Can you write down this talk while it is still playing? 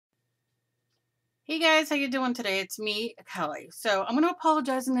Hey guys, how you doing today? It's me, Kelly. So I'm going to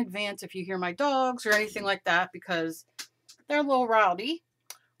apologize in advance if you hear my dogs or anything like that because they're a little rowdy.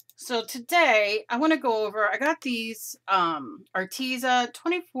 So today I want to go over, I got these Arteza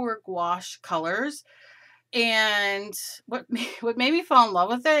 24 gouache colors, and what made me fall in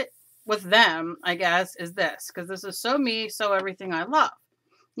love with them, I guess, is this, because this is so me, so everything I love.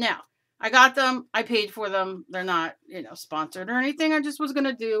 Now, I got them, I paid for them. They're not, sponsored or anything. I just was going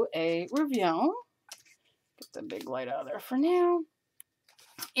to do a review. Get the big light out of there for now.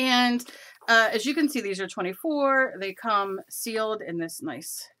 And as you can see, these are 24. They come sealed in this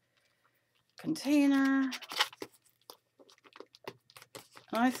nice container.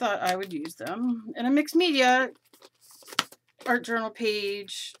 I thought I would use them in a mixed media art journal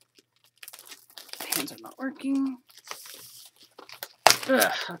page. Hands are not working.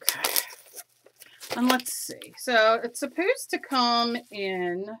 Ugh, okay. And let's see. So it's supposed to come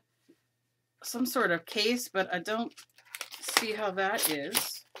in some sort of case, but I don't see how that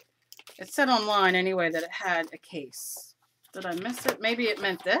is. It said online anyway that it had a case. Did I miss it? Maybe it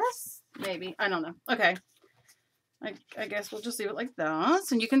meant this? Maybe. I don't know. Okay. I guess we'll just leave it like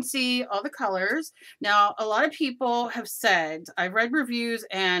this. And you can see all the colors. Now, a lot of people have said, I've read reviews,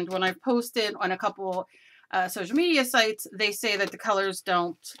 and when I've posted on a couple social media sites, they say that the colors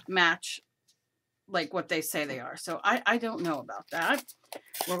don't match like what they say they are. So I don't know about that.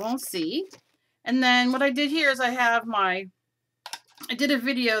 We're going to see. And then what I did here is I did a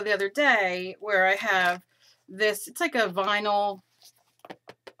video the other day where I have this, it's like a vinyl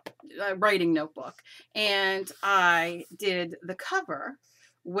writing notebook, and I did the cover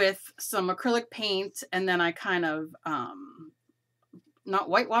with some acrylic paint, and then I kind of not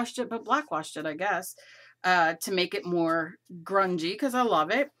whitewashed it, but blackwashed it, I guess, to make it more grungy, because I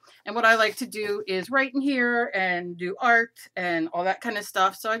love it. And what I like to do is write in here and do art and all that kind of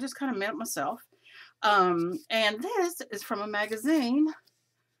stuff, so I just kind of made it myself. And this is from a magazine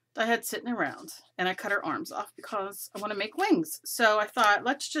that I had sitting around, and I cut her arms off because I want to make wings. So I thought,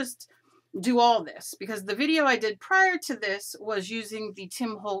 let's just do all this, because the video I did prior to this was using the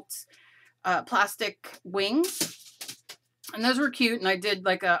Tim Holtz plastic wings, and those were cute, and I did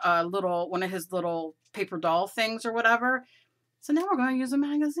like a little, one of his little paper doll things or whatever. So now we're going to use a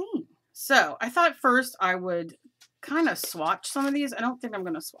magazine. So I thought first I would kind of swatch some of these. I don't think I'm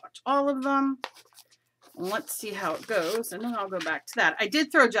going to swatch all of them. Let's see how it goes, and then I'll go back to that. I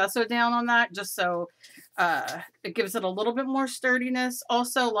did throw gesso down on that just so it gives it a little bit more sturdiness.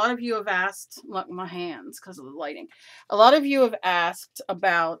 Also, a lot of you have asked, look, my hands, because of the lighting. A lot of you have asked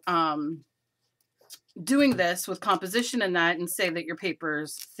about doing this with composition and that, and say that your paper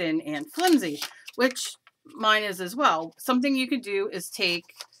is thin and flimsy, which mine is as well. Something you could do is take,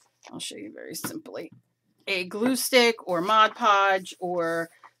 I'll show you very simply, a glue stick or Mod Podge or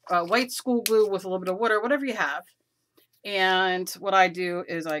white school glue with a little bit of water, whatever you have. And what I do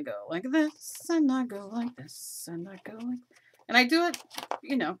is I go like this, and I go like this, and I go like, and I do it,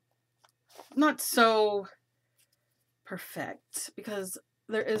 not so perfect, because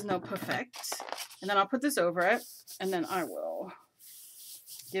there is no perfect. And then I'll put this over it, and then I will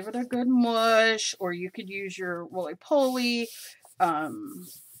give it a good mush, or you could use your roly-poly, a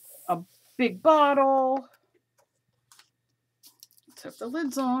big bottle. Tip the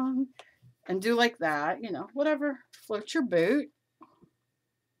lids on and do like that, whatever floats your boat.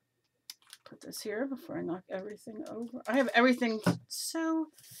 Put this here before I knock everything over. I have everything put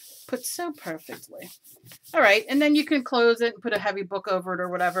so perfectly. All right, and then you can close it and put a heavy book over it or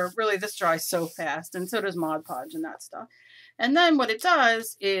whatever. Really, this dries so fast, and so does Mod Podge and that stuff. And then what it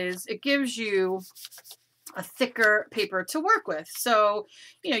does is it gives you a thicker paper to work with. So,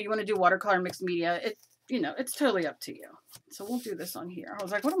 you want to do watercolor mixed media. It's totally up to you. So we'll do this on here. I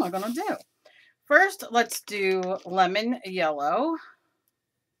was like, what am I going to do? First, let's do lemon yellow.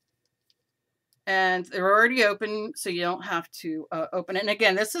 And they're already open, so you don't have to open it. And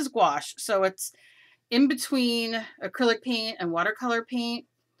again, this is gouache, so it's in between acrylic paint and watercolor paint.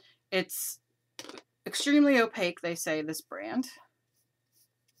 It's extremely opaque, they say, this brand.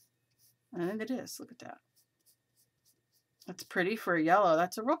 And it is. Look at that. That's pretty for a yellow.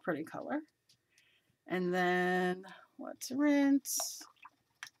 That's a real pretty color. And then let's rinse.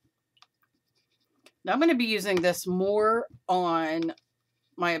 Now I'm going to be using this more on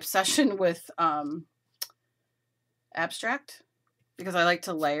my obsession with abstract, because I like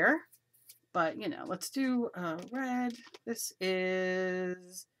to layer. But, let's do red. This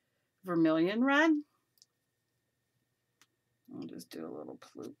is vermilion red. I'll just do a little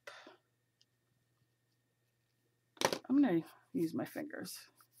ploop. I'm going to use my fingers.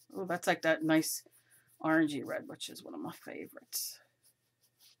 Oh, that's like that nice orangey red, which is one of my favorites.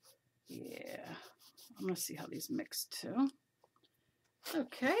 Yeah. I'm going to see how these mix too.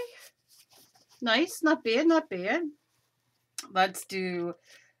 Okay. Nice. Not bad. Not bad. Let's do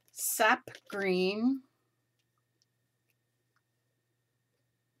sap green.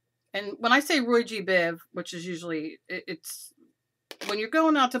 And when I say Roy G. Biv, which is usually, it's when you're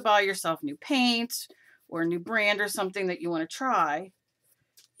going out to buy yourself new paint or a new brand or something that you want to try,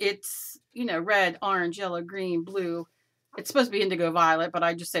 it's, you know, red, orange, yellow, green, blue. It's supposed to be indigo violet, but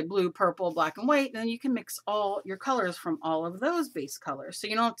I just say blue, purple, black, and white. And then you can mix all your colors from all of those base colors. So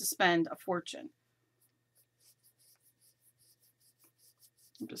you don't have to spend a fortune.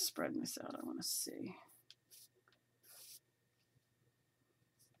 I'm just spreading this out. I want to see.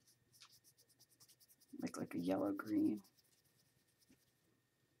 Make like a yellow green.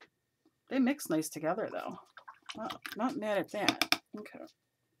 They mix nice together though. Wow, not mad at that. Okay.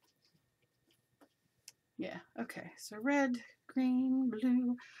 Yeah, okay. So red, green,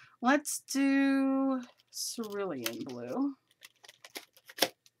 blue. Let's do cerulean blue.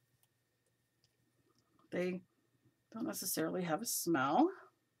 They don't necessarily have a smell.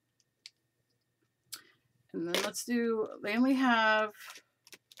 And then let's do, they only have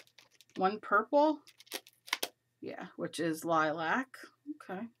one purple. Yeah, which is lilac.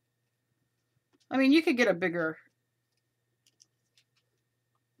 Okay. I mean, you could get a bigger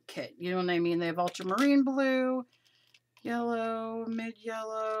kit. You know what I mean? They have ultramarine blue, yellow,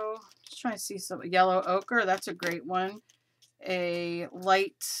 mid-yellow. Just trying to see some yellow ochre. That's a great one. A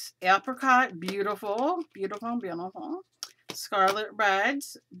light apricot. Beautiful. Beautiful, beautiful. Scarlet red,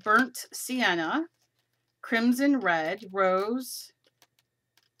 burnt sienna, crimson red, rose.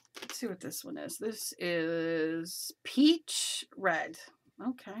 Let's see what this one is. This is peach red.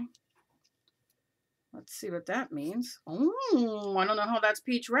 Okay. Let's see what that means. Oh, I don't know how that's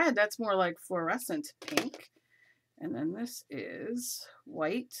peach red. That's more like fluorescent pink. And then this is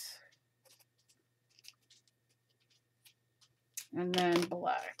white. And then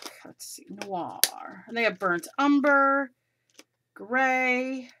black. Let's see, noir. And they have burnt umber,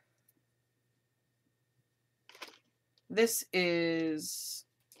 gray. This is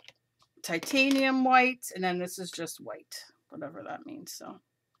titanium white, and then this is just white, whatever that means. So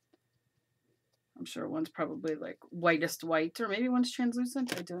I'm sure one's probably like whitest white, or maybe one's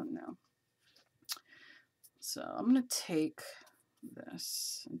translucent. I don't know. So I'm going to take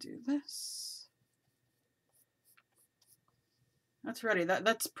this and do this. That's ready.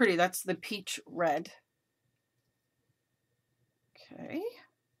 That's pretty. That's the peach red. Okay.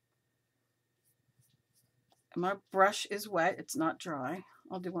 And my brush is wet. It's not dry.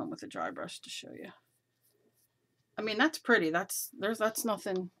 I'll do one with a dry brush to show you. I mean, that's pretty. That's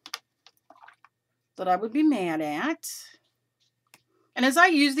nothing that I would be mad at. And as I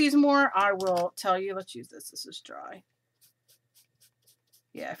use these more, I will tell you, let's use this. This is dry.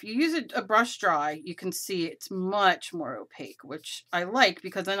 Yeah, if you use a brush dry, you can see it's much more opaque, which I like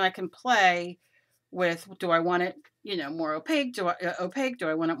because then I can play with, do I want it, you know, more opaque? Do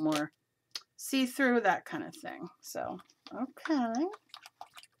I want it more see-through? That kind of thing. So, okay.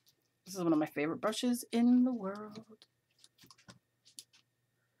 This is one of my favorite brushes in the world.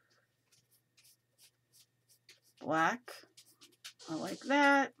 Black. I like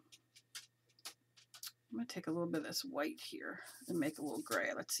that. I'm going to take a little bit of this white here and make a little gray.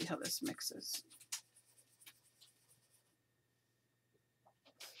 Let's see how this mixes.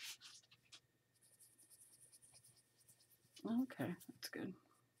 Okay, that's good.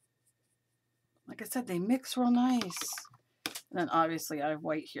 Like I said, they mix real nice. And then obviously I have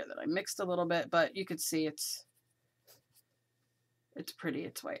white here that I mixed a little bit, but you could see it's pretty,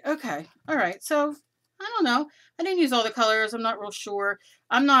 it's white. Okay, all right, so I don't know. I didn't use all the colors. I'm not real sure.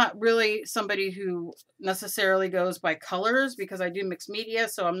 I'm not really somebody who necessarily goes by colors because I do mixed media,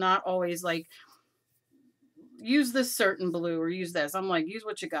 so I'm not always like, use this certain blue or use this. I'm like, use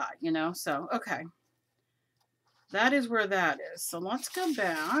what you got, you know? So, okay. That is where that is. So let's go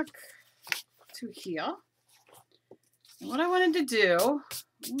back to here. And what I wanted to do,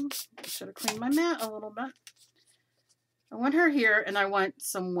 I should have cleaned my mat a little bit. I want her here and I want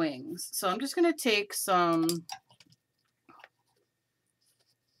some wings. So I'm just going to take some,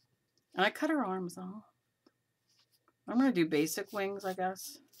 and I cut her arms off. I'm going to do basic wings, I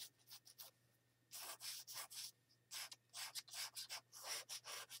guess.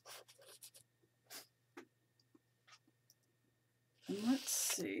 And let's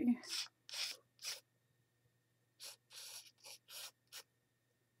see.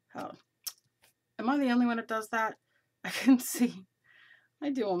 How, am I the only one that does that? I can see. I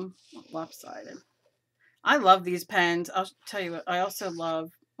do them lopsided. I love these pens. I'll tell you what, I also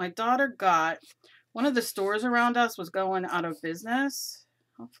love, my daughter got, one of the stores around us was going out of business.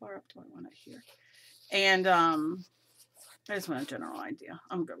 How far up do I want it here? And I just want a general idea.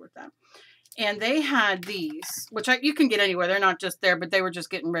 I'm good with that. And they had these, which you can get anywhere. They're not just there, but they were just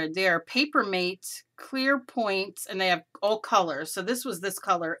getting rid. They are Paper Mate clear points, and they have all colors. So this was this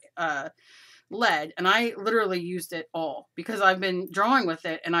color, lead, and I literally used it all because I've been drawing with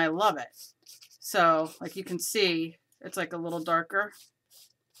it and I love it. So like you can see, it's like a little darker,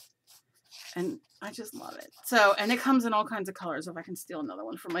 and I just love it. So, and it comes in all kinds of colors. If I can steal another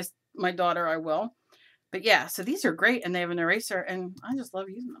one from my daughter, I will. But yeah, so these are great, and they have an eraser, and I just love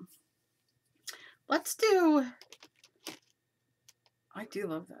using them. Let's do, I do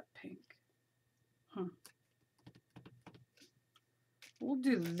love that pink. We'll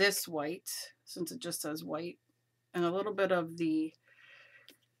do this white, since it just says white, and a little bit of the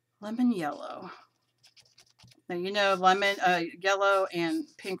lemon yellow. Now, you know, lemon, yellow and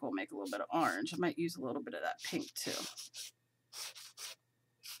pink will make a little bit of orange. I might use a little bit of that pink too.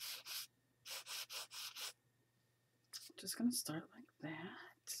 Just going to start like that.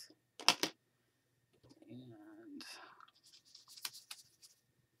 And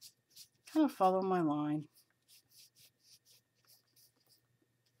kind of follow my line.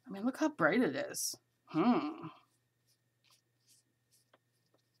 I mean, look how bright it is.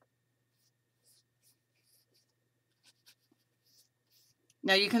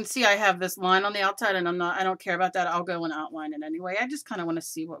 Now you can see I have this line on the outside, and I don't care about that. I'll go and outline it anyway. I just kind of want to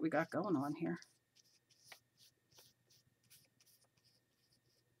see what we got going on here.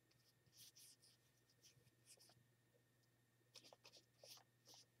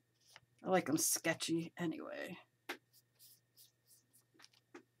 I like them sketchy anyway.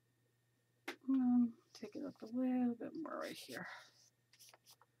 Take it up a little bit more right here.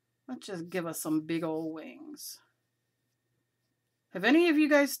 Let's just give us some big old wings. Have any of you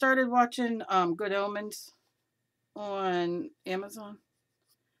guys started watching Good Omens on Amazon?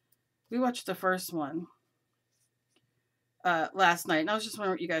 We watched the first one last night, and I was just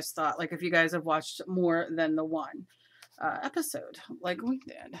wondering what you guys thought. Like if you guys have watched more than the one episode like we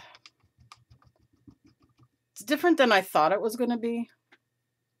did. It's different than I thought it was going to be.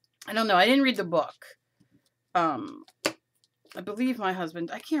 I don't know. I didn't read the book. I believe my husband,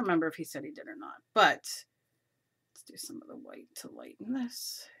 I can't remember if he said he did or not, but let's do some of the white to lighten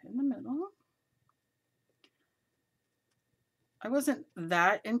this in the middle. I wasn't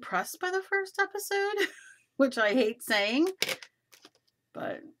that impressed by the first episode, which I hate saying,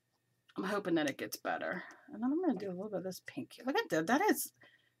 but I'm hoping that it gets better. And then I'm going to do a little bit of this pink here. Look at that. That is,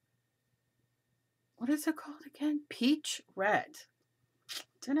 what is it called again? Peach red.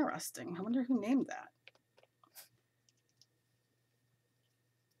 It's interesting. I wonder who named that.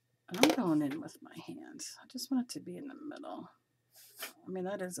 And I'm going in with my hands. I just want it to be in the middle. I mean,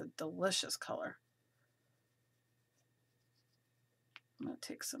 that is a delicious color. I'm going to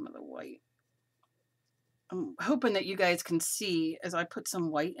take some of the white. I'm hoping that you guys can see, as I put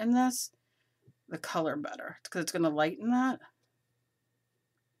some white in this, the color better, because it's going to lighten that.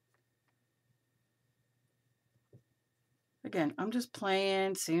 Again, I'm just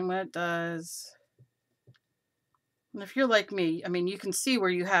playing, seeing what it does. And if you're like me, I mean, you can see where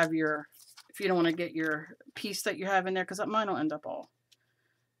you have your, if you don't want to get your piece that you have in there, because mine will end up all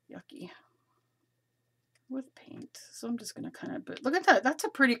yucky with paint. So I'm just going to kind of, but look at that. That's a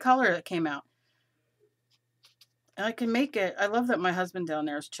pretty color that came out. And I can make it, I love that my husband down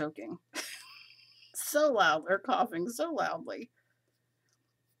there is choking so loud, or coughing so loudly.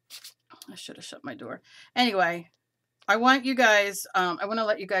 I should have shut my door. Anyway, I want you guys, I want to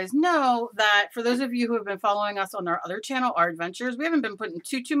let you guys know that for those of you who have been following us on our other channel, Our Adventures, we haven't been putting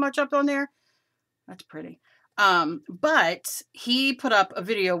too much up on there. That's pretty. But he put up a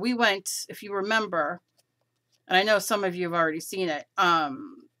video. We went, if you remember, and I know some of you have already seen it,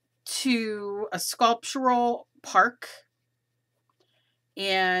 to a sculptural park.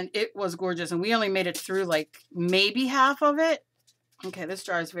 And it was gorgeous. And we only made it through like maybe half of it. Okay, this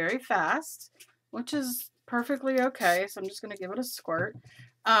dries very fast, which is perfectly okay. So I'm just going to give it a squirt.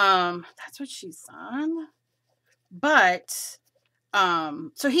 That's what she's on. But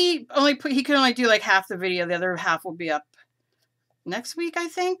so he could only do like half the video. The other half will be up next week, I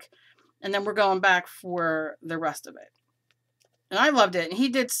think. And then we're going back for the rest of it. And I loved it. And he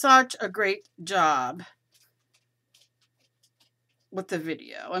did such a great job with the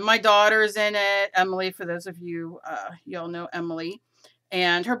video. And my daughter's in it. Emily, for those of you, y'all know Emily.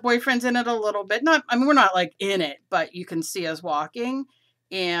 And her boyfriend's in it a little bit. Not, I mean, we're not like in it, but you can see us walking.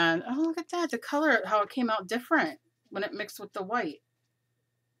 And oh, look at that. The color, how it came out different when it mixed with the white.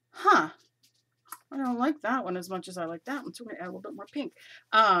 Huh. I don't like that one as much as I like that one. So we're going to add a little bit more pink.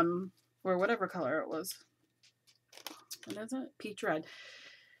 Or whatever color it was. What is it? Peach red.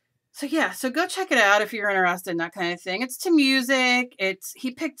 So yeah, so go check it out if you're interested in that kind of thing. It's to music.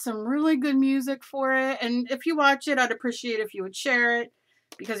 He picked some really good music for it. And if you watch it, I'd appreciate if you would share it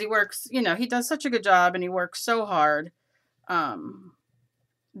because he works, he does such a good job and he works so hard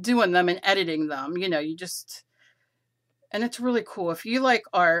doing them and editing them. And it's really cool. If you like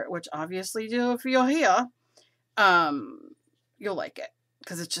art, which obviously you do if you're here, you'll like it.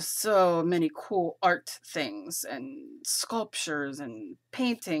 Because it's just so many cool art things and sculptures and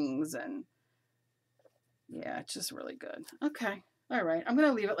paintings and yeah, it's just really good. Okay. All right. I'm going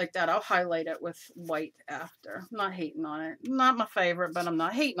to leave it like that. I'll highlight it with white after. I'm not hating on it. Not my favorite, but I'm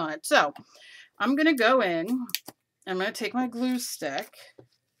not hating on it. So I'm going to go in. I'm going to take my glue stick.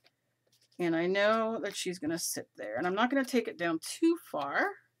 And I know that she's going to sit there. And I'm not going to take it down too far.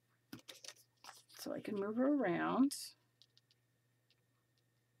 So I can move her around.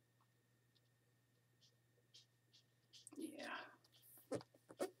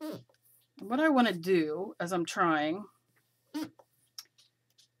 What I want to do as I'm trying,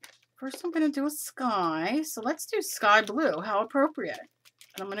 first I'm going to do a sky. So let's do sky blue. How appropriate.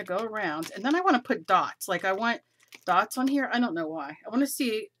 And I'm going to go around. And then I want to put dots. Like I want dots on here. I don't know why. I want to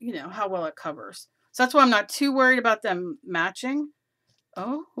see, how well it covers. So that's why I'm not too worried about them matching.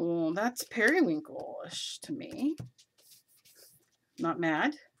 Oh, that's periwinkle-ish to me. Not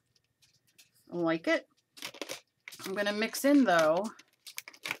mad. I like it. I'm going to mix in, though,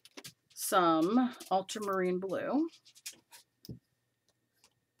 some ultramarine blue.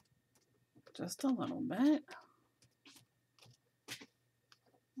 Just a little bit.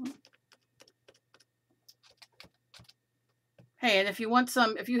 Hey, and if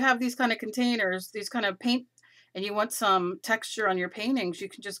you have these kind of containers, these kind of paint, and you want some texture on your paintings, you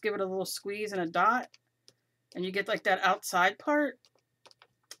can just give it a little squeeze and a dot, and you get like that outside part.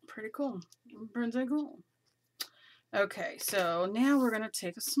 Pretty cool. Pretty cool. Okay, so now we're going to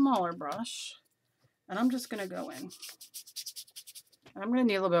take a smaller brush, and I'm just going to go in. I'm going to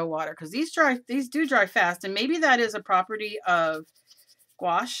need a little bit of water because these do dry fast, and maybe that is a property of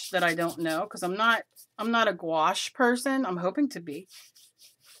gouache that I don't know because I'm not a gouache person. I'm hoping to be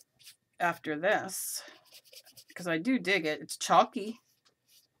after this because I do dig it. It's chalky,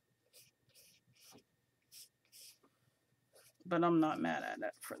 but I'm not mad at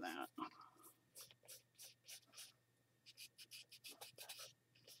it for that.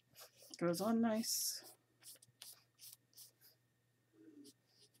 Goes on nice.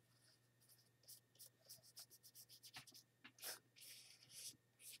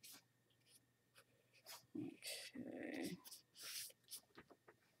 Okay.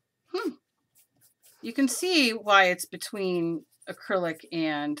 You can see why it's between acrylic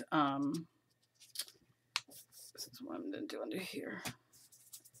and this is what I'm going to do under here.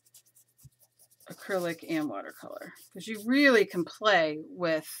 Acrylic and watercolor, because you really can play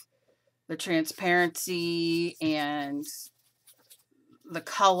with the transparency and the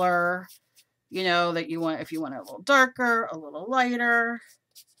color, that you want. If you want it a little darker, a little lighter.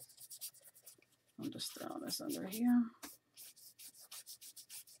 I'm just throwing this under here.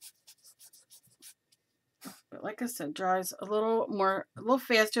 But like I said, dries a little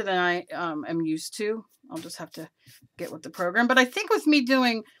faster than I am used to. I'll just have to get with the program. But I think with me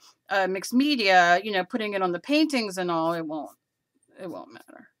doing mixed media, putting it on the paintings and all, it won't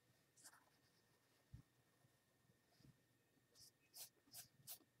matter.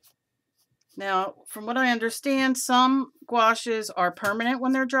 Now, from what I understand, some gouaches are permanent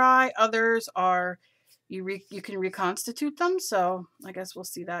when they're dry. Others are, you can reconstitute them. So I guess we'll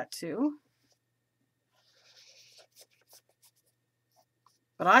see that too.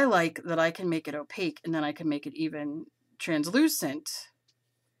 But I like that I can make it opaque and then I can make it even translucent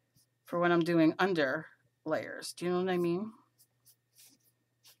for when I'm doing under layers. Do you know what I mean?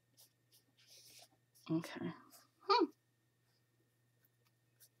 Okay.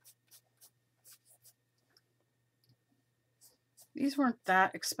 These weren't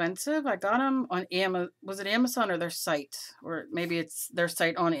that expensive. I got them on Amazon. Was it Amazon or their site? Or maybe it's their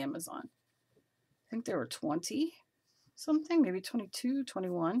site on Amazon. I think they were 20 something, maybe 22,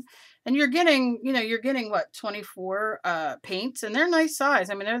 21. And you're getting, what, 24 paints, and they're nice size.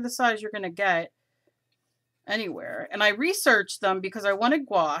 I mean, they're the size you're going to get anywhere. And I researched them because I wanted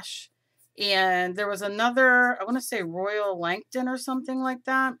gouache, and there was another, I want to say Royal Langton or something like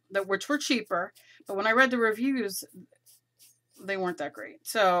that, which were cheaper. But when I read the reviews, they weren't that great.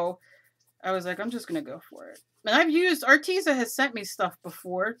 So I was like, I'm just going to go for it. And I've used, ARTEZA has sent me stuff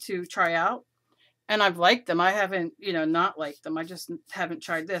before to try out. And I've liked them. I haven't, not liked them. I just haven't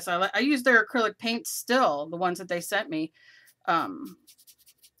tried this. I use their acrylic paints still, the ones that they sent me. And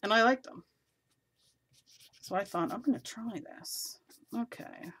I like them. So I thought, I'm going to try this.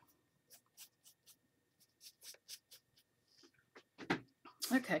 Okay.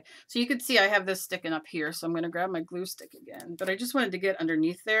 Okay, so you can see I have this sticking up here, so I'm going to grab my glue stick again. But I just wanted to get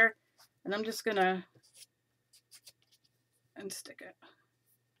underneath there, and I'm just going to stick it.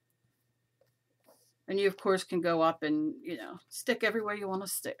 And you, of course, can go up and, you know, stick everywhere you want to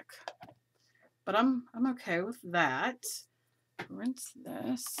stick. But I'm okay with that. Rinse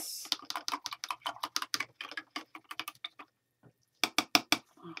this.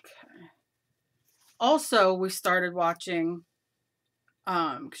 Okay. Also, we started watching,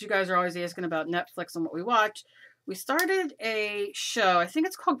 because you guys are always asking about Netflix and what we watch. We started a show, I think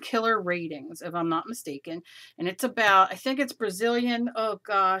it's called Killer Ratings, if I'm not mistaken. And it's about, I think it's Brazilian, oh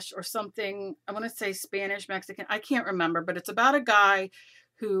gosh, or something. I want to say Spanish, Mexican. I can't remember, but it's about a guy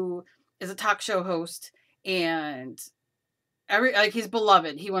who is a talk show host, and he's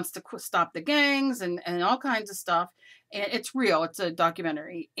beloved. He wants to stop the gangs and all kinds of stuff. And it's real. It's a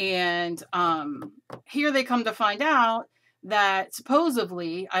documentary. And here they come to find out that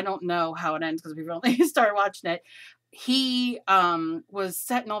supposedly, I don't know how it ends because we've only started watching it, he was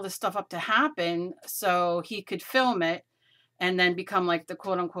setting all this stuff up to happen so he could film it and then become like the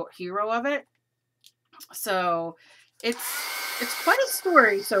quote unquote hero of it. So it's quite a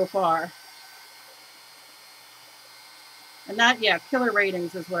story so far. And that, yeah, Killer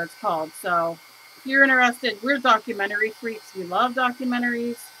Ratings is what it's called. So if you're interested, we're documentary freaks. We love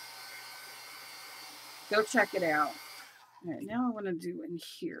documentaries. Go check it out. All right, now I want to do in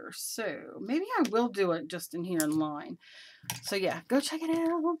here. So maybe I will do it just in here in line. So yeah, go check it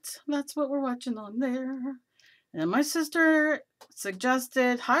out. That's what we're watching on there. And my sister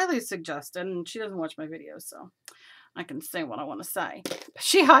suggested, highly suggested, and she doesn't watch my videos, so I can say what I want to say.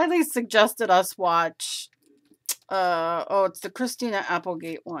 She highly suggested us watch, oh, it's the Christina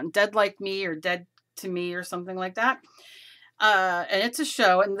Applegate one, Dead Like Me or Dead to Me or something like that. And it's a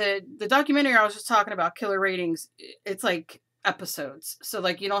show, and the documentary I was just talking about, Killer Ratings, it's like episodes. So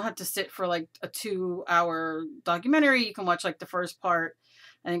like you don't have to sit for like a 2-hour documentary. You can watch like the first part.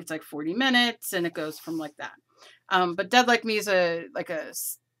 I think it's like 40 minutes, and it goes from like that. But Dead Like Me is kind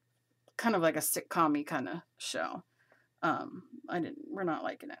of like a sitcom-y kind of show. We're not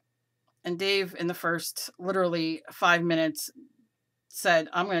liking it. And Dave, in the first literally 5 minutes, said,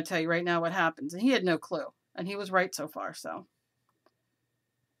 I'm going to tell you right now what happens. And he had no clue. And he was right so far, so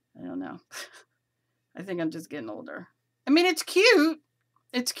I don't know. I think I'm just getting older. I mean, it's cute.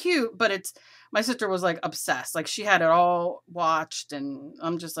 It's cute, but my sister was like obsessed. Like she had it all watched, and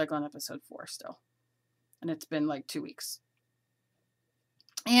I'm just like on episode 4 still. And it's been like 2 weeks.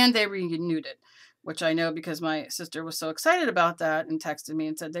 And they renewed it, which I know because my sister was so excited about that and texted me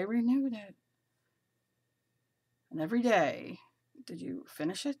and said they renewed it. And every day, did you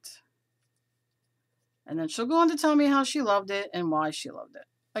finish it? And then she'll go on to tell me how she loved it and why she loved it.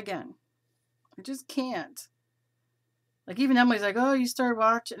 Again, I just can't. Like even Emily's like, oh, you started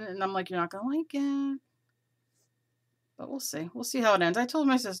watching it. And I'm like, you're not going to like it. But we'll see. We'll see how it ends. I told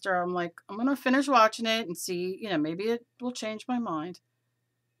my sister, I'm like, I'm going to finish watching it and see, you know, maybe it will change my mind.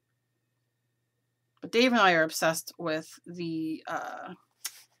 But Dave and I are obsessed with the,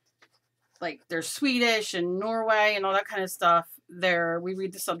 like they're Swedish and Norway and all that kind of stuff. We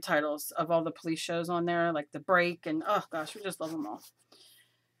read the subtitles of all the police shows on there, like The Break, and oh gosh, we just love them all.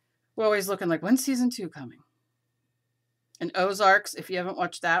 We're always looking like, when's season 2 coming? And Ozarks, if you haven't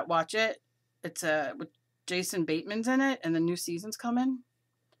watched that, watch it. It's with Jason Bateman's in it, and the new season's coming.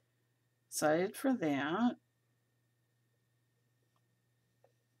 Excited for that.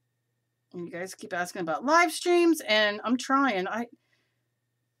 And you guys keep asking about live streams, and I'm trying.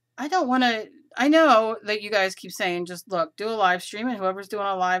 I don't want to. I know that you guys keep saying, just look, do a live stream, and whoever's doing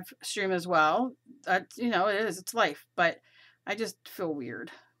a live stream as well, that, you know, it's life. But I just feel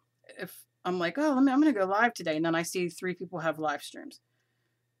weird if I'm like, oh, I'm going to go live today, and then I see 3 people have live streams.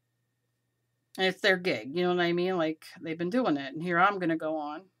 And it's their gig, you know what I mean? Like, they've been doing it, and here I'm going to go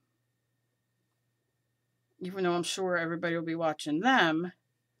on. Even though I'm sure everybody will be watching them,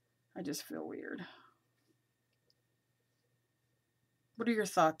 I just feel weird. What are your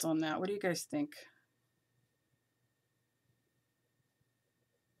thoughts on that? What do you guys think?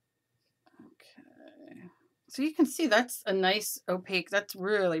 Okay. So you can see that's a nice opaque. That's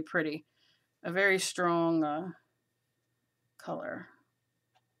really pretty. A very strong color.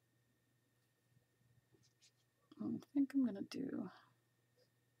 I think I'm going to do...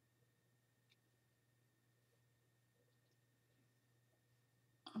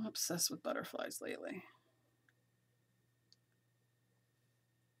 I'm obsessed with butterflies lately.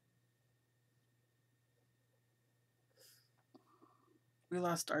 We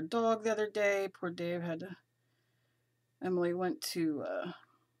lost our dog the other day. Poor Dave had to... Emily went to...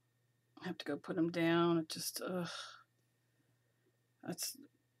 have to go put him down. It just... That's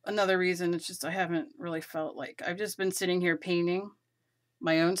another reason. It's just I haven't really felt like I've just been sitting here painting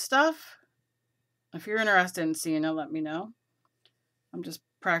my own stuff. If you're interested in seeing it, let me know. I'm just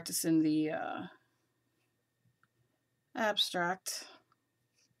practicing the abstract.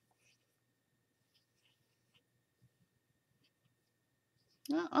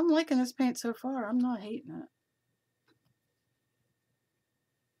 Yeah, I'm liking this paint so far. I'm not hating it.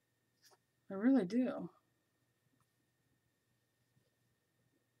 I really do.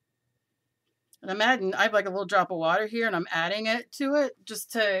 And I'm adding, I have like a little drop of water here and I'm adding it to it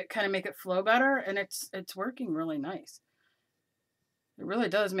just to kind of make it flow better. And it's working really nice. It really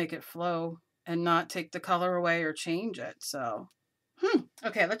does make it flow and not take the color away or change it. So,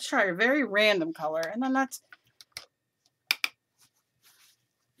 okay, let's try a very random color. And then that's,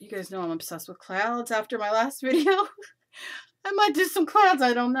 you guys know I'm obsessed with clouds after my last video. I might do some clouds.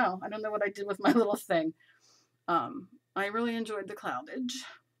 I don't know. I don't know what I did with my little thing. I really enjoyed the cloudage.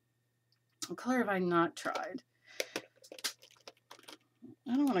 What color have I not tried?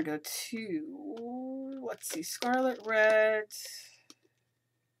 I don't want to go too, let's see, scarlet red,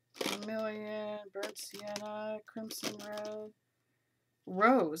 vermilion, burnt sienna, crimson red,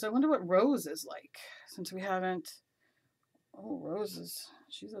 rose. I wonder what rose is like, since we haven't, oh, roses.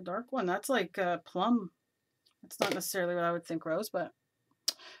 She's a dark one. That's like plum. That's not necessarily what I would think rose, but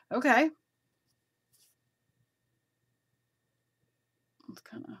okay. It's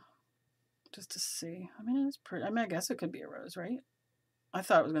kind of, just to see. I mean, it's pretty, I mean, I guess it could be a rose, right? I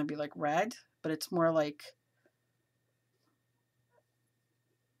thought it was going to be like red, but it's more like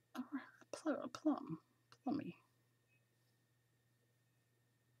a plum, plummy.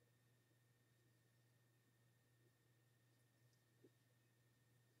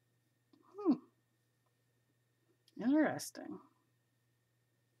 Interesting.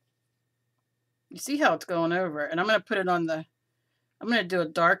 You see how it's going over, and I'm going to put it on the, I'm going to do a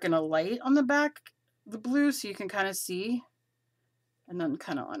dark and a light on the back, the blue, so you can kind of see, and then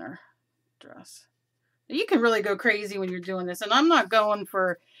kind of on her dress. You can really go crazy when you're doing this, and I'm not going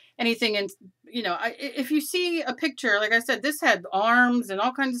for anything in, you know, if you see a picture, like I said, this had arms and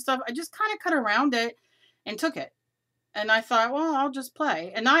all kinds of stuff. I just kind of cut around it and took it. And I thought, well, I'll just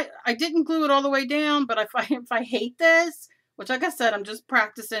play. And I didn't glue it all the way down, but if I hate this, which like I said, I'm just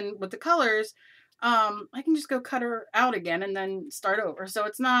practicing with the colors, I can just go cut her out again and then start over. So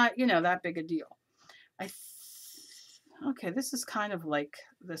it's not, you know, that big a deal. Okay, this is kind of like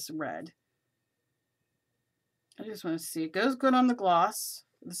this red. I just want to see. It goes good on the gloss.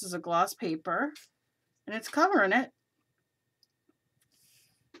 This is a gloss paper, and it's covering it.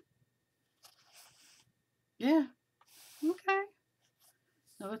 Yeah. Okay.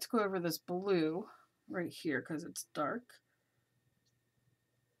 Now let's go over this blue right here because it's dark.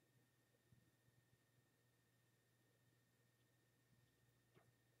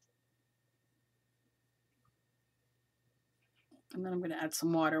 And then I'm going to add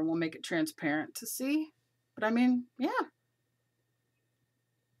some water and we'll make it transparent to see. But I mean, yeah.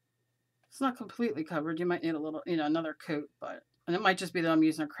 It's not completely covered. You might need a little, you know, another coat, but, and it might just be that I'm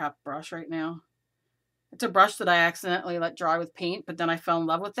using a crap brush right now. It's a brush that I accidentally let dry with paint, but then I fell in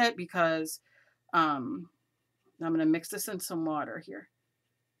love with it because I'm going to mix this in some water here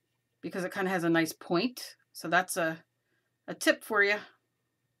because it kind of has a nice point. So that's a tip for you.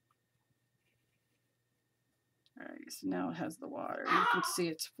 All right, so now it has the water. You can see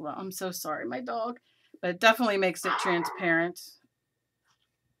it's flow. I'm so sorry, my dog. But it definitely makes it transparent.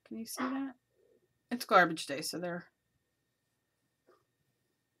 Can you see that? It's garbage day, so there.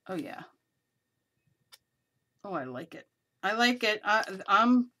 Oh, yeah. Oh, I like it. I like it.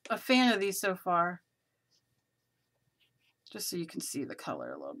 I'm a fan of these so far. Just so you can see the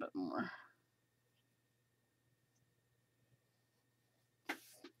color a little bit more.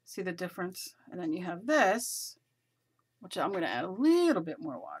 See the difference? And then you have this, which I'm going to add a little bit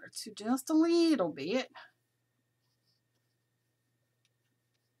more water to, just a little bit.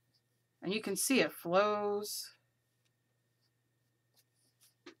 And you can see it flows.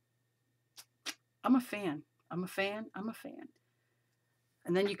 I'm a fan. I'm a fan. I'm a fan.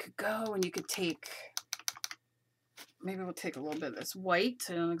 And then you could go and you could take, maybe we'll take a little bit of this white.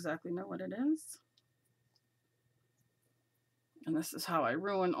 I don't exactly know what it is. And this is how I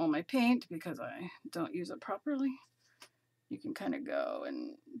ruin all my paint because I don't use it properly. You can kind of go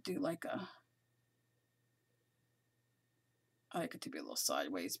and do like a, I like it to be a little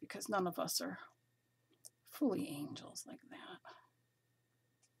sideways because none of us are fully angels like that.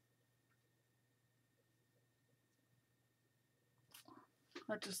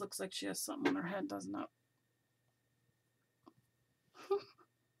 That just looks like she has something on her head, doesn't it?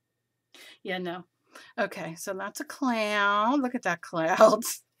 Yeah, no. Okay, so that's a cloud. Look at that cloud.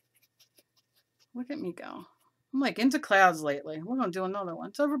 Look at me go. I'm like into clouds lately. We're going to do another one.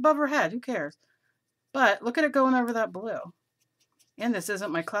 It's over above her head. Who cares? But look at it going over that blue. And this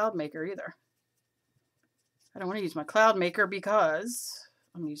isn't my cloud maker either. I don't want to use my cloud maker because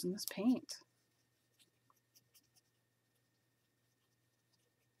I'm using this paint.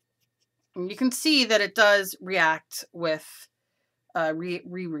 And you can see that it does react with,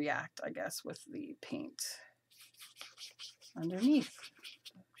 react, I guess, with the paint underneath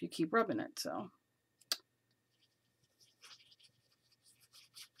if you keep rubbing it. So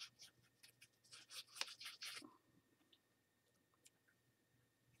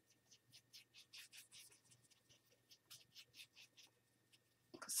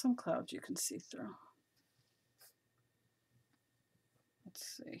some clouds you can see through. Let's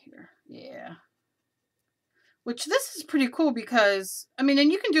see here. Yeah. Which this is pretty cool because, I mean,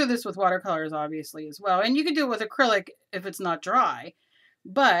 and you can do this with watercolors obviously as well. And you can do it with acrylic if it's not dry.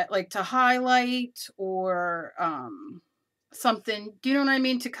 But like to highlight or something, do you know what I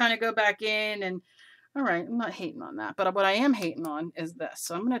mean? To kind of go back in and, all right, I'm not hating on that. But what I am hating on is this.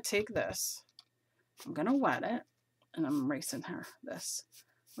 So I'm going to take this. I'm going to wet it. And I'm erasing this.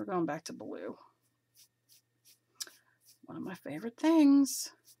 We're going back to blue. One of my favorite things.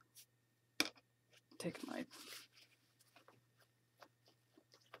 Take my,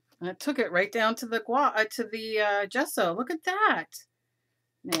 and it took it right down to the gesso. Look at that.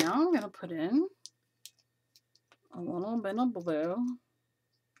 Now I'm going to put in a little bit of blue.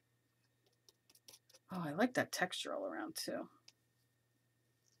 Oh, I like that texture all around too.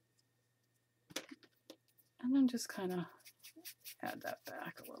 And then just kind of add that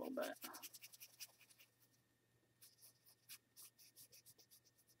back a little bit.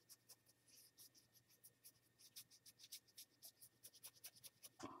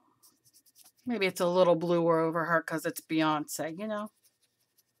 Maybe it's a little bluer over her because it's Beyonce, you know?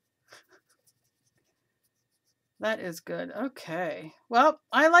 That is good. Okay. Well,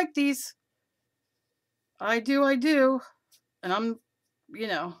 I like these. I do. And I'm, you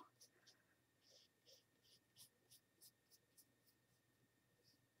know.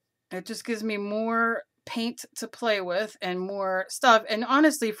 It just gives me more paint to play with and more stuff. And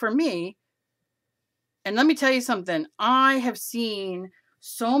honestly, for me, and let me tell you something, I have seen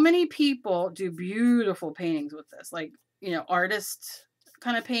so many people do beautiful paintings with this, like, you know, artist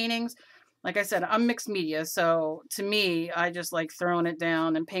kind of paintings. Like I said, I'm mixed media. So to me, I just like throwing it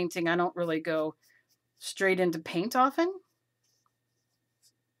down and painting. I don't really go straight into paint often.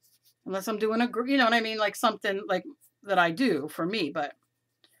 Unless I'm doing you know what I mean? Like something like that I do for me, but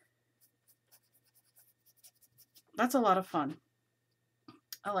that's a lot of fun.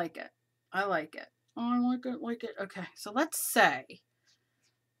 I like it. I like it. Oh, I like it. Okay, so let's say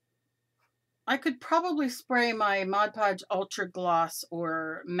I could probably spray my Mod Podge Ultra Gloss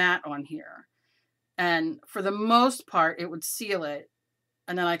or matte on here. And for the most part, it would seal it.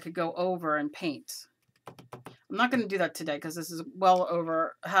 And then I could go over and paint. I'm not going to do that today because this is well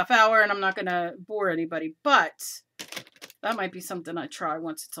over a half hour and I'm not going to bore anybody. But that might be something I try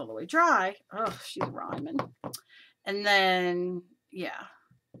once it's all the way dry. Oh, she's rhyming. And then, yeah.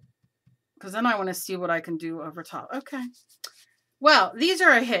 Because then I want to see what I can do over top. Okay. Well, these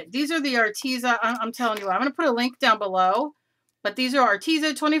are a hit. These are the ARTEZA. I'm telling you, I'm going to put a link down below. But these are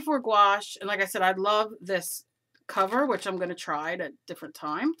ARTEZA 24 gouache. And like I said, I love this cover, which I'm going to try at a different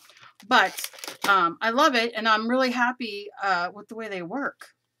time. But I love it. And I'm really happy with the way they work.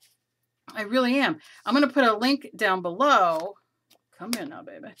 I really am. I'm going to put a link down below. Come in now,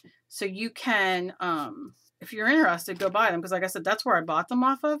 baby. So you can, if you're interested, go buy them. Because like I said, that's where I bought them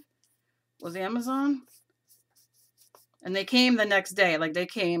off of. Was Amazon. And they came the next day. Like they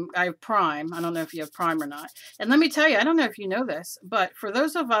came, I have Prime. I don't know if you have Prime or not. And let me tell you, I don't know if you know this, but for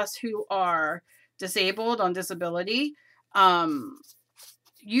those of us who are disabled on disability,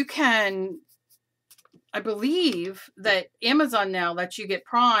 you can, I believe that Amazon now lets you get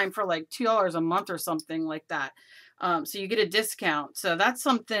Prime for like $2 a month or something like that. So you get a discount. So that's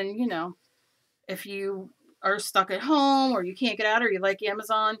something, you know, if you are stuck at home or you can't get out or you like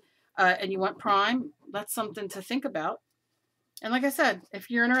Amazon and you want Prime, that's something to think about. And like I said, if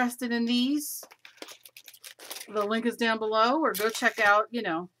you're interested in these, the link is down below, or go check out, you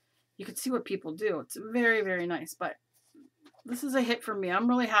know, you can see what people do. It's very, very nice. But this is a hit for me. I'm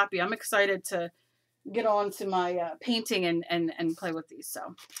really happy. I'm excited to get on to my painting and play with these.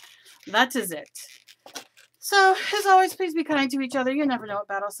 So that is it. So as always, please be kind to each other. You never know what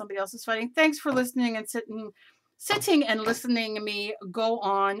battle somebody else is fighting. Thanks for listening and sitting and listening to me go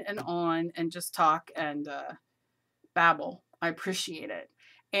on and just talk and babble. I appreciate it.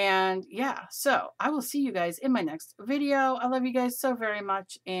 And yeah, so I will see you guys in my next video. I love you guys so very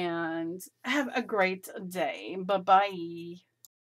much and have a great day. Bye-bye.